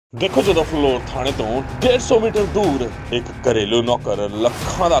देखो जो फ्लोर थाने तो 150 मीटर दूर एक घरेलू नौकर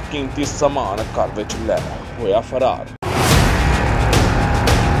ਲੱਖਾਂ ਦਾ कीमती समान घर विच लै होया फरार।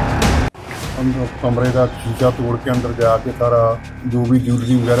 कमरे का शीशा तोड़ के अंदर जाके सारा जो भी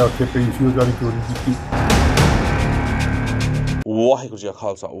ज्वेलरी वगैरह उत्थे पई सी सारी चोरी की। वाहिगुरू जी का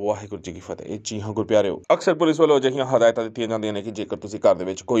खालसा वाहिगुरू जी की फतेह। जी हाँ गुर प्यारिओ, अक्सर पुलिस वालों अजिहियां हदायतां दित्तियां जांदियां ने कि जेकर तुसीं घर दे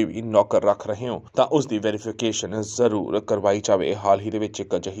विच कोई भी नौकर रख रहे हो तां उसकी वेरीफिकेशन जरूर करवाई जावे। हाल ही दे विच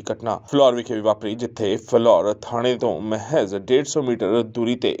एक अजिही घटना फलौर विखे भी वापरी, जिथे फलौर थाणे तो महज 150 मीटर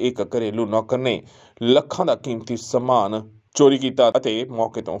दूरी ते एक घरेलू नौकर ने ਲੱਖਾਂ ਦਾ कीमती समान चोरी किया ਅਤੇ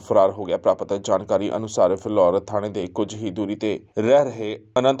मौके तो फरार हो गया। प्राप्त जानकारी अनुसार फिलौर थाने के कुछ ही दूरी ते रह रहे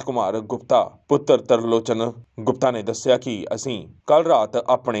अनंत कुमार गुप्ता पुत्र तरलोचन गुप्ता ने दस्सिया कि असीं कल रात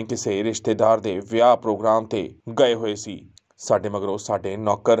अपने किसी रिश्तेदार के विआह प्रोग्राम ते गए हुए सी। साडे मगरों साडे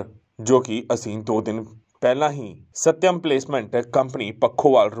नौकर जो कि असीं 2 दिन पहला ही सत्यम placement company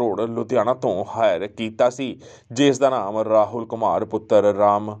Pakhowal road Ludhiana तो हायर कीता सी, जिस दा नाम राहुल कुमार पुत्र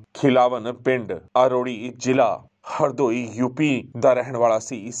राम खिलावन पिंड आरोड़ी जिला हरदोई यूपी ਦਾ ਰਹਿਣ ਵਾਲਾ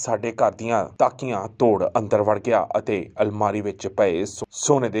ਸੀ। ਸਾਡੇ ਘਰ ਦੀਆਂ ਤਾਕੀਆਂ ਤੋੜ ਅੰਦਰ ਵੜ ਗਿਆ ਅਤੇ ਅਲਮਾਰੀ ਵਿੱਚ ਪਏ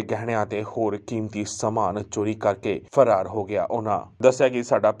ਸੋਨੇ ਦੇ ਗਹਿਣਿਆਂ ਤੇ ਹੋਰ ਕੀਮਤੀ ਸਮਾਨ ਚੋਰੀ ਕਰਕੇ ਫਰਾਰ ਹੋ ਗਿਆ। ਉਹਨਾਂ ਦੱਸਿਆ ਕਿ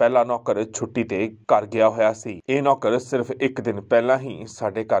ਸਾਡਾ ਪਹਿਲਾ ਨੌਕਰ ਛੁੱਟੀ ਤੇ ਘਰ ਗਿਆ ਹੋਇਆ ਸੀ। ਇਹ ਨੌਕਰ ਸਿਰਫ 1 ਦਿਨ ਪਹਿਲਾਂ ਹੀ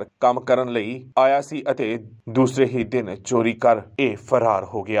ਸਾਡੇ ਘਰ ਕੰਮ ਕਰਨ ਲਈ ਆਇਆ ਸੀ ਅਤੇ ਦੂਸਰੇ ਹੀ ਦਿਨ ਚੋਰੀ ਕਰ ਇਹ ਫਰਾਰ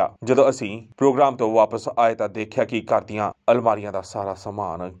ਹੋ ਗਿਆ। ਜਦੋਂ ਅਸੀਂ ਪ੍ਰੋਗਰਾਮ ਤੋਂ ਵਾਪਸ ਆਏ ਤਾਂ ਦੇਖਿਆ ਕਿ ਘਰ ਦੀਆਂ ਅਲਮਾਰੀਆਂ ਦਾ ਸਾਰਾ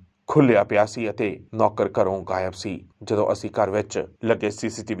ਸਮਾਨ खुलिया पिया सी अते नौकर घरों गायब सी। जदों असीं घर विच लगे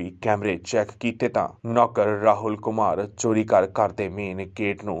CCTV कैमरे चैक कीते तां नौकर राहुल कुमार चोरी कर घर दे मेन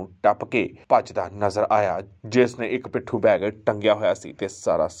गेट नूं टप के भजदा नजर आया, जिसने एक पिट्ठू बैग टंगिया होया सी ते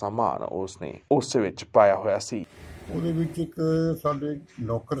सारा सामान उसने उस विच पाया होया सी। ਉਹਦੇ ਵਿੱਚ ਇੱਕ ਸਾਡੇ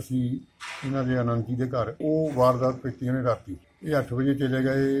ਨੌਕਰ ਸੀ ਇਹਨਾਂ ਦੇ ਆਨੰਦ ਜੀ ਦੇ ਘਰ। ਉਹ ਵਾਰਦਾਤ ਕੀਤੀ ਉਹਨੇ ਰਾਤੀ। ਇਹ 8 ਵਜੇ ਚਲੇ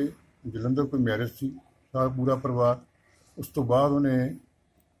ਗਏ ਜਲੰਧਰ, ਕੋਈ ਮੈਰਿਜ ਸੀ ਸਾਰਾ ਪੂਰਾ ਪਰਿਵਾਰ। ਉਸ ਤੋਂ ਬਾਅਦ ਉਹਨੇ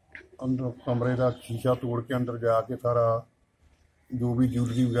अंदर कमरे का शीशा तोड़ के अंदर जाके सारा जो भी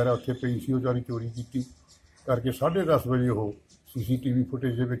ज्वेलरी वगैरह उत्थे पई सी सारी चोरी की करके 10:30 बजे वो CCTV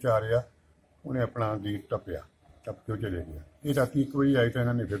फुटेज के आ रहा। उन्हें अपना गेट टप्पिया, टप के चले गया। ये राती 1 बजे आए तो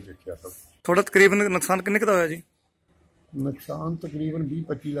इन्होंने फिर देखा सब। थोड़ा तकरीबन नुकसान किन्ने का होया जी? नुकसान तकरीबन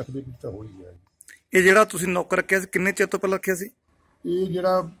 20-25 लाख के तो हो ही है। ये जिहड़ा तुसीं नौकर रखिया सी किन्ने चिर तो पहले रखिया सी? ये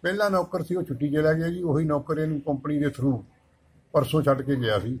जिहड़ा पहला नौकर सी वो छुट्टी चला गया जी। वही नौकर इहनूं कंपनी के थ्रू परसों छड्ड के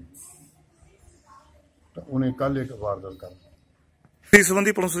गया सी। तो उन्हें कल एक वारदात कर इस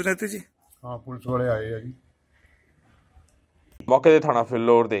संबंधी पुलिस सूचना दी जी? हाँ, पुलिस वाले आए हैं जी। मौके दे थाना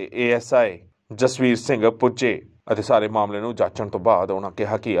फिलौर दे ASI जसवीर सिंह पुजे ਅਤੇ ਸਾਰੇ ਮਾਮਲੇ ਨੂੰ ਜਾਂਚਣ ਤੋਂ ਬਾਅਦ ਉਹਨਾਂ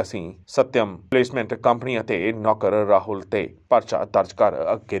ਕਿਹਾ ਕਿ ਅਸੀਂ ਸਤਿਅਮ ਪਲੇਸਮੈਂਟ ਕੰਪਨੀ ਅਤੇ ਨੌਕਰ ਰਾਹੁਲ ਤੇ ਪਰਚਾ ਦਰਜ ਕਰ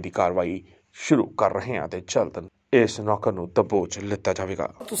ਅੱਗੇ ਦੀ ਕਾਰਵਾਈ ਸ਼ੁਰੂ ਕਰ ਰਹੇ ਹਾਂ ਤੇ ਜਲਦ ਇਸ ਨੌਕਰ ਨੂੰ ਦਬੋਚ ਲਿੱਤਾ ਜਾਵੇਗਾ।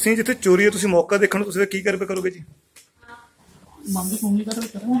 ਤੁਸੀਂ ਜਿੱਥੇ ਚੋਰੀ ਹੈ ਤੁਸੀਂ ਮੌਕਾ ਦੇਖਣ ਨੂੰ ਤੁਸੀਂ ਕੀ ਕਾਰਵਾਈ ਕਰੋਗੇ ਜੀ? ਮੰਗੀ ਫੋਨੀ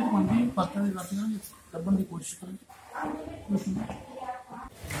ਕਰਾਂਗੇ, ਮੰਗੀ ਪਰਚਾ ਦੇ ਕਰਾਂਗੇ, ਲੱਭਣ ਦੀ ਕੋਸ਼ਿਸ਼ ਕਰਾਂਗੇ।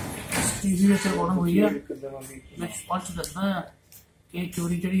 TV ਵਿੱਚ ਰਿਕਾਰਡਿੰਗ ਹੋਈ ਆ, ਵਿੱਚ ਸਪਸ਼ਟ ਦੱਸਦਾ ਆ ਕਿ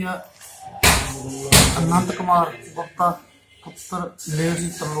ਚੋਰੀ ਜਿਹੜੀ ਆ ਅਨੰਤ ਕੁਮਾਰ ਗੁਪਤਾ ਪੁੱਤਰ ਲੇਟ ਸੀ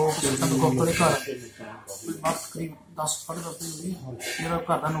ਤਰਲੋਕ ਗੁਪਤਾ ਦੇ ਘਰ ਕੋਈ ਵਕਤ ਕਰੀਬ 10-10:30 ਵਜੇ ਹੋਈ। ਮੇਰਾ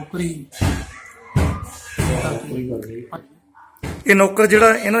ਘਰ ਦਾ ਨੌਕਰੀ ਇਹ ਨੌਕਰ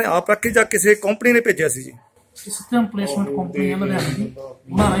ਜਿਹੜਾ ਇਹਨਾਂ ਨੇ ਆਪ ਰੱਖ ਕੇ ਜਾਂ ਕਿਸੇ ਕੰਪਨੀ ਨੇ ਭੇਜਿਆ ਸੀ ਜੀ? ਸਿਸਟਮ ਪਲੇਸਮੈਂਟ ਕੰਪਨੀ ਇਹਨਾਂ ਦੇ ਆਈ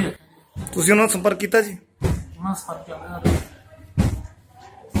ਉਹਨਾਂ ਨੇ ਰੱਖਿਆ। ਤੁਸੀਂ ਉਹਨਾਂ ਨਾਲ ਸੰਪਰਕ ਕੀਤਾ ਜੀ? ਉਹਨਾਂ ਸੰਪਰਕ ਕੀਤਾ।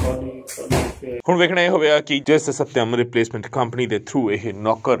 ਹੁਣ ਵੇਖਣਾ ਇਹ ਹੋਵੇਗਾ ਕਿ ਜਿਸ ਸਤਿਅਮ ਰਿਪਲੇਸਮੈਂਟ ਕੰਪਨੀ ਦੇ ਥਰੂ ਇਹ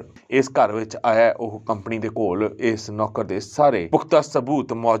ਨੌਕਰ ਇਸ ਘਰ ਵਿੱਚ ਆਇਆ, ਉਹ ਕੰਪਨੀ ਦੇ ਕੋਲ ਇਸ ਨੌਕਰ ਦੇ ਸਾਰੇ ਪੁਖਤਾ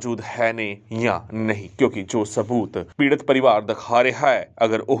ਸਬੂਤ ਮੌਜੂਦ ਹੈ ਨੇ ਜਾਂ ਨਹੀਂ, ਕਿਉਂਕਿ ਜੋ ਸਬੂਤ ਪੀੜਤ ਪਰਿਵਾਰ ਦਿਖਾ ਰਿਹਾ ਹੈ,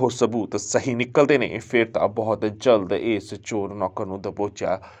 ਅਗਰ ਉਹ ਸਬੂਤ ਸਹੀ ਨਿਕਲਦੇ ਨੇ ਫਿਰ ਤਾਂ ਬਹੁਤ ਜਲਦ ਇਸ ਚੋਰ ਨੌਕਰ ਨੂੰ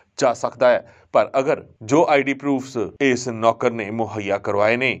ਦਬੋਚਿਆ ਜਾ ਸਕਦਾ ਹੈ। ਪਰ ਅਗਰ ਜੋ ID ਪ੍ਰੂਫਸ ਇਸ ਨੌਕਰ ਨੇ ਮੁਹੱਈਆ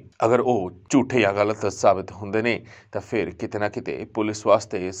ਕਰਵਾਏ ਨੇ ਅਗਰ ਉਹ ਝੂਠੇ ਜਾਂ ਗਲਤ ਸਾਬਿਤ ਹੁੰਦੇ ਨੇ ਤਾਂ ਫਿਰ ਕਿਤੇ ਨਾ ਕਿਤੇ ਪੁਲਿਸ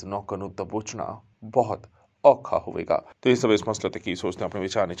ਵਾਸਤੇ ਇਸ ਨੌਕਰ ਨੂੰ ਦਬੋਚਣਾ ਬਹੁਤ ਔਖਾ ਹੋਵੇਗਾ। ਤੇ ਇਸ ਇਸ ਮਸਲੇ ਤੇ ਕੀ ਸੋਚਦੇ ਆਪਣੇ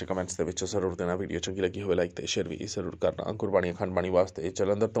ਵਿਚਾਰ ਨੀਚੇ ਕਮੈਂਟਸ ਦੇ ਵਿੱਚ ਜ਼ਰੂਰ ਦੇਣਾ। ਵੀਡੀਓ ਚੰਗੀ ਲੱਗੀ ਹੋਵੇ ਲਾਈਕ ਤੇ ਸ਼ੇਅਰ ਵੀ ਜ਼ਰੂਰ ਕਰਨਾ। ਗੁਰਬਾਣੀ ਅਖੰਡ ਬਾਣੀ ਵਾਸਤੇ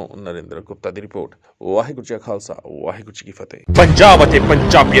ਜਲੰਧਰ ਤੋਂ ਨਰਿੰਦਰ ਗੁਪਤਾ ਦੀ ਰਿਪੋਰਟ। ਵਾਹਿਗੁਰੂ ਜੀ ਕਾ ਖਾਲਸਾ ਵਾਹਿਗੁਰੂ ਜੀ ਕੀ ਫਤਿਹ। ਪੰਜਾਬ ਅਤੇ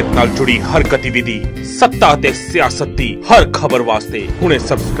ਪੰਜਾਬੀਅਤ ਨਾਲ ਜੁੜੀ ਹਰ ਗਤੀਵਿਧੀ, ਸੱਤਾ ਤੇ ਸਿਆਸਤ ਦੀ ਹਰ ਖਬਰ ਵਾਸਤੇ ਹੁਣੇ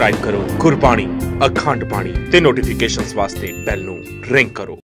ਸਬਸਕ੍ਰਾਈਬ ਕਰੋ ਗੁਰਬਾਣੀ ਅਖੰਡ ਬਾਣੀ ਤੇ ਨੋਟੀਫਿਕੇਸ਼ਨਸ ਵਾਸਤੇ ਬੈਲ ਨੂੰ ਰਿੰਗ ਕਰੋ।